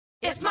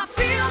It's my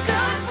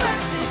feel-good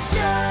breakfast show.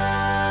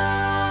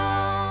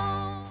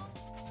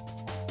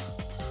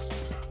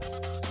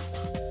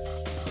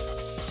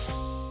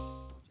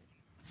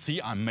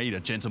 See, I made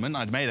it, gentlemen.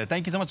 I made it.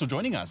 Thank you so much for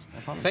joining us.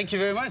 No, thank you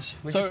very much.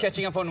 We're just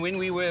catching up on when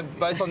we were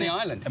both on the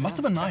island. It must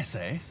have been nice,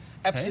 eh?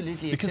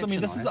 Absolutely, hey? Because I mean,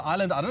 this is an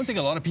island. I don't think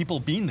a lot of people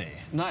have been there.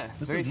 No,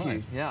 this very is few.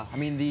 Nice. Yeah, I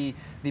mean the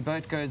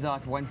boat goes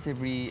out once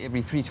every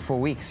 3 to 4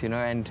 weeks, you know,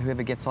 and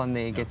whoever gets on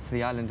there gets to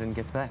the island and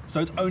gets back. So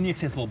it's only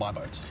accessible by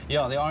boat.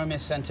 Yeah, the RMS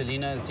St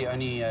Helena is the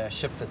only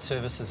ship that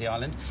services the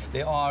island.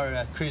 There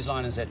are cruise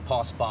liners that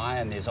pass by,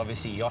 and there's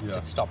obviously yachts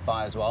that stop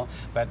by as well.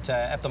 But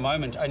at the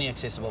moment, only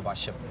accessible by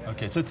ship.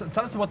 Okay, so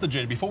tell us about the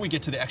journey before we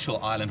get to the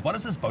actual island. What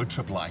is this boat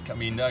trip like? I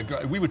mean,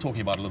 we were talking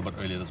about it a little bit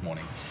earlier this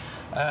morning.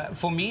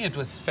 For me, it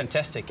was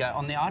fantastic.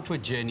 On the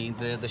outward journey,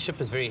 the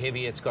ship is very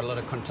heavy. It's got a lot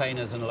of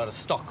containers and a lot of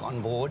stock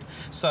on board,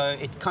 so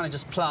it kind of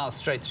just plows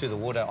straight through the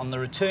water. On the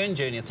return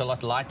journey, it's a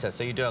lot lighter,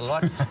 so you do a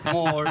lot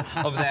more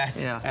of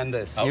that and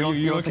this.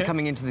 You're also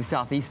coming into the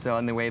southeaster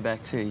on the way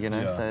back too, you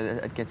know, so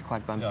it gets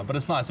quite bumpy. Yeah, but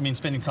it's nice. I mean,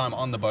 spending time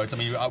on the boat. I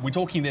mean, we're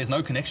talking. There's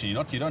no connection.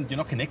 You're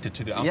not connected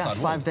to the outside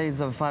world.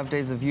 5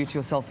 days of you to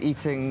yourself,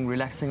 eating,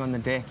 relaxing on the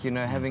deck, you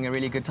know, having a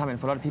really good time. And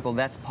for a lot of people,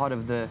 that's part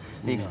of the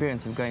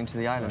experience of going to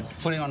the island.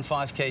 Putting on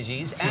 5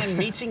 kgs and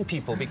meeting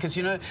people, because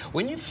you know,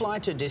 when you fly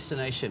to a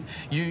destination,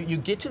 you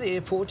get to the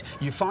airport,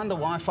 you find the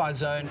Wi-Fi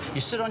zone,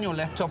 you sit on your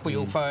laptop or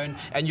your phone,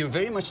 and you're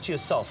very much to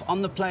yourself.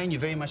 On the plane, you're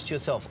very much to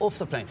yourself. Off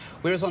the plane,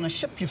 whereas on a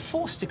ship, you're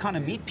forced to kind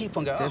of meet people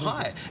and go, oh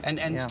hi,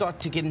 and start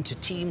to get into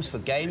teams for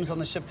games on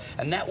the ship.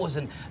 And that was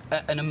an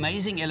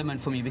amazing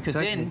element for me, because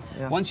then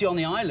once you're on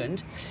the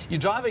island, you're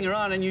driving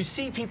around and you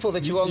see people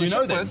that you were on the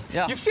ship with.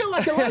 You feel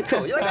like a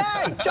local. You're like,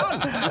 hey,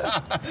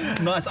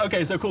 John. Nice.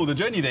 Okay, so cool. The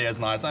journey there is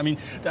nice. I mean,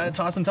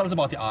 Tyson, tell us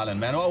about the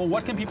island, man.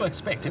 What can people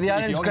expect? The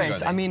island's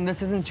great. I mean,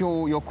 this isn't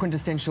your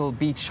quintessential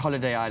beach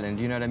holiday island.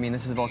 You know what I mean?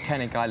 This is a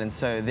volcanic island,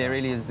 so there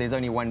really is. There's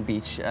only one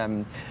beach,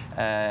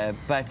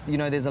 but you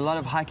know, there's a lot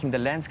of hiking. The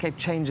landscape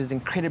changes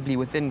incredibly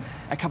within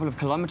a couple of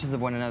kilometers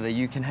of one another.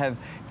 You can have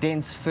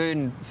dense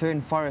fern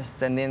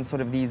forests, and then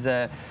sort of these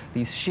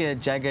sheer,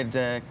 jagged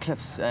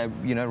cliffs,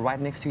 you know, right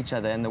next to each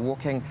other. And the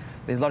walking,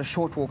 there's a lot of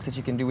short walks that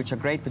you can do, which are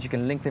great, but you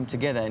can link them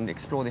together and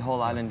explore the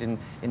whole island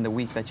in the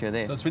week that you're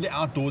there. So it's really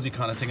outdoorsy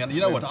kind of thing. And you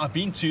know what? I've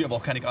been to a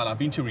volcanic island, I've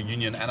been to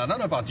Reunion, and I don't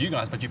know about you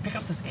guys, but you pick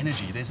up this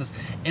energy. There's this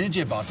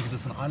energy about it, because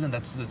it's an island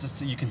that's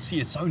just, you can see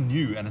it's so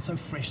new and it's so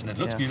fresh and it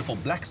looks beautiful.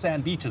 Black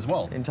sand beach as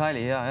well.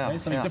 Entirely, Okay,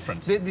 something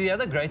different. The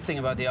other great thing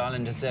about the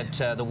island is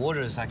that the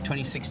water is like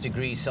 26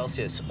 degrees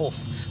Celsius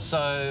off.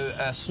 So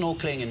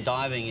snorkeling and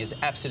diving is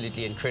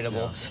absolutely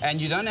incredible. And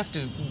you don't have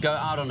to go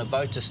out on a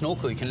boat to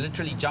snorkel. You can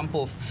literally jump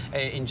off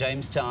in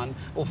Jamestown,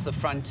 off the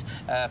front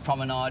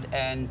promenade,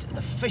 and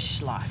the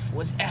fish life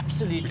was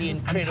absolutely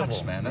incredible.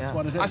 Untouched, man. That's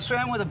what it is. I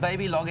swam with a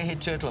baby loggerhead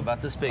turtle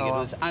about this big. It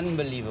was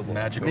unbelievable.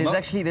 Magical.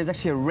 There's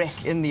actually a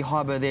wreck in the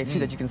harbour there too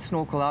that you can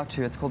snorkel out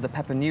to. It's called the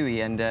Papa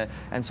Nui, and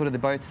sort of the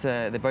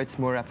boats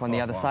moor up on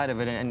the other side of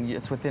it, and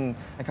it's within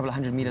a couple of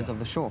 100 meters of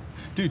the shore.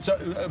 Dude,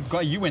 so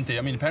Guy, you went there.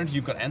 I mean, apparently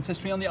you've got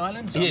ancestry on the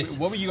island. So yes.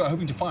 What were you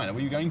hoping to find? What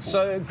were you going for?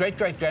 So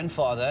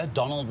great-great-grandfather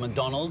Donald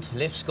MacDonald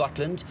left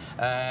Scotland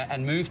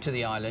and moved to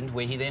the island,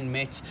 where he then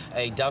met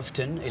a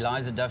Doveton,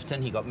 Eliza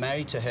Doveton. He got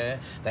married to her.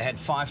 They had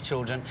 5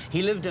 children.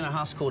 He lived in a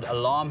house called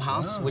Alarm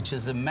House, which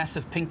is a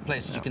massive pink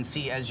place that you can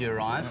see as you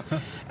arrive.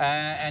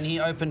 And he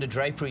opened a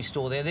drapery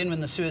store there. Then when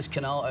the Suez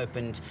Canal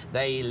opened,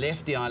 they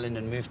left the island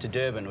and moved to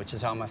Durban, which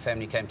is how my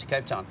family came to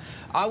Cape Town.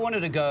 I wanted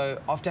to go,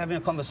 after having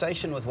a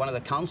conversation with one of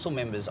the council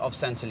members of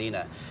St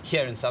Helena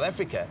here in South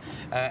Africa,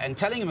 and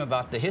telling him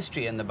about the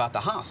history and about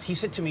the house. He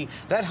said to me,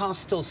 that house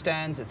still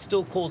stands. It's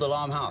still called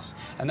Alarm House.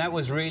 And that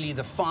was really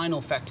the final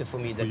factor for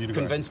me that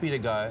convinced me to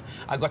go.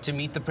 I got to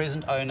meet the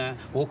present owner,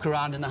 walk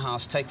around in the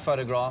house, take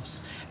photographs,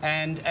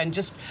 and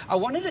just, I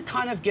wanted to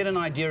kind of get an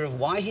idea of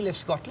why he left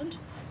Scotland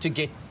to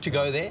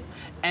go there,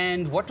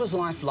 and what was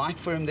life like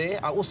for him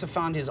there. I also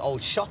found his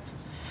old shop.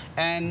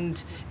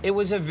 And it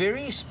was a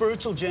very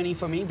spiritual journey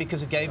for me,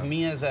 because it gave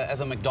me as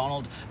a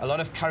MacDonald a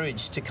lot of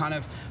courage to kind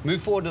of move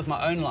forward with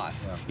my own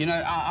life. You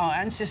know, our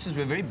ancestors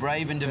were very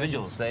brave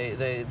individuals.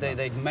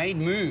 They made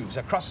moves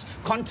across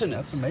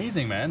continents. That's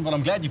amazing, man. Well,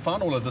 I'm glad you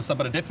found all of this stuff,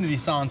 but it definitely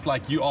sounds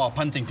like you are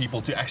punting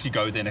people to actually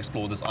go there and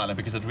explore this island,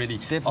 because it really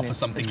offers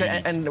something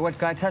unique. And what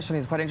Guy touched on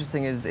is quite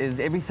interesting, is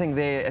everything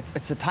there,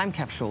 it's a time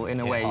capsule in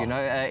a way, you know.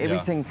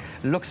 Everything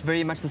looks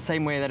very much the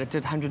same way that it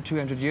did 100,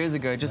 200 years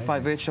ago, just by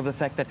virtue of the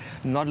fact that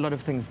not a lot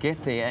of things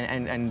get there,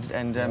 and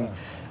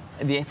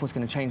the airport's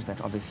going to change that,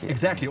 obviously.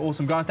 Exactly.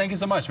 Awesome, guys. Thank you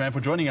so much, man, for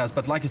joining us.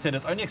 But like you said,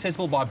 it's only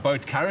accessible by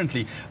boat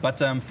currently, but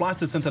flights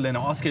to St Helena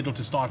are scheduled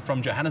to start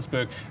from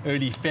Johannesburg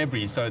early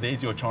February, so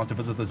there's your chance to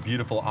visit this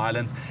beautiful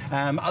island.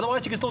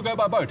 Otherwise, you can still go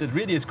by boat. It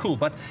really is cool.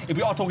 But if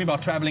we are talking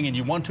about traveling and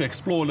you want to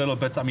explore a little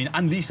bit, I mean,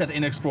 unleash that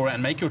inner explorer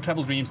and make your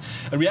travel dreams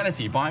a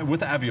reality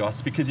with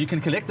Avios, because you can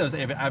collect those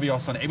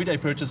Avios on everyday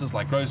purchases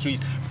like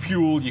groceries,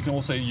 fuel. You can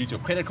also use your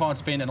credit card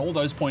spend, and all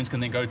those points can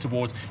then go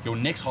towards your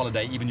next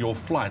holiday, even your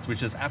flights,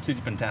 which is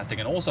absolutely fantastic. fantastic.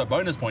 And also,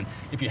 bonus point,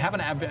 if you have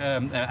an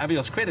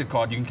Avios credit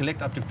card, you can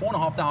collect up to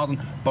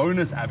 4,500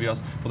 bonus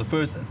Avios for the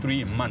first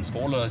 3 months. For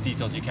all of those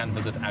details, you can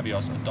visit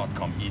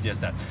avios.com. Easy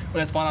as that. Well,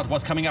 let's find out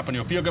what's coming up on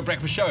your Feel Good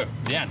Breakfast show.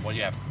 Leigh-Anne, what do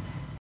you have?